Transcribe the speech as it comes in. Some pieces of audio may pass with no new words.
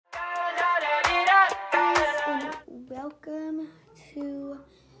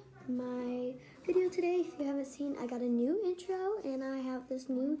today, if you haven't seen, I got a new intro and I have this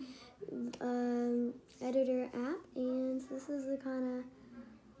new editor app, and this is a kind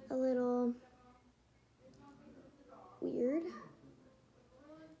of a little weird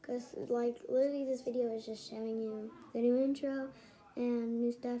because like literally this video is just showing you the new intro and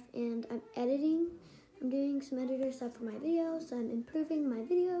new stuff, and I'm editing. I'm doing some editor stuff for my videos, so I'm improving my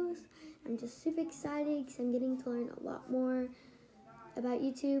videos. I'm just super excited because I'm getting to learn a lot more about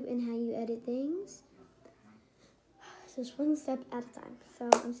YouTube and how you edit things. So just one step at a time. So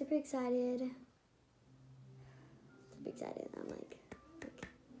I'm super excited. I'm like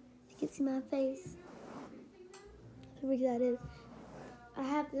you can see my face. Super excited. I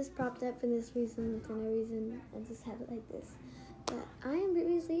have this propped up for this reason, for no reason. I just have it like this. But I am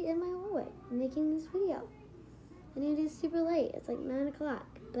previously in my hallway making this video. And it is super late. It's like 9 o'clock.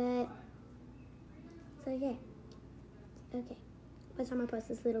 But it's okay. Okay. By the time I post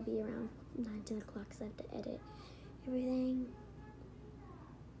this, it'll be around 9, 10 o'clock because I have to edit everything.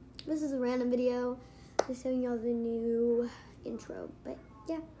 This is a random video. Just showing y'all the new intro. But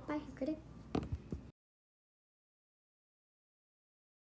yeah, bye, critic.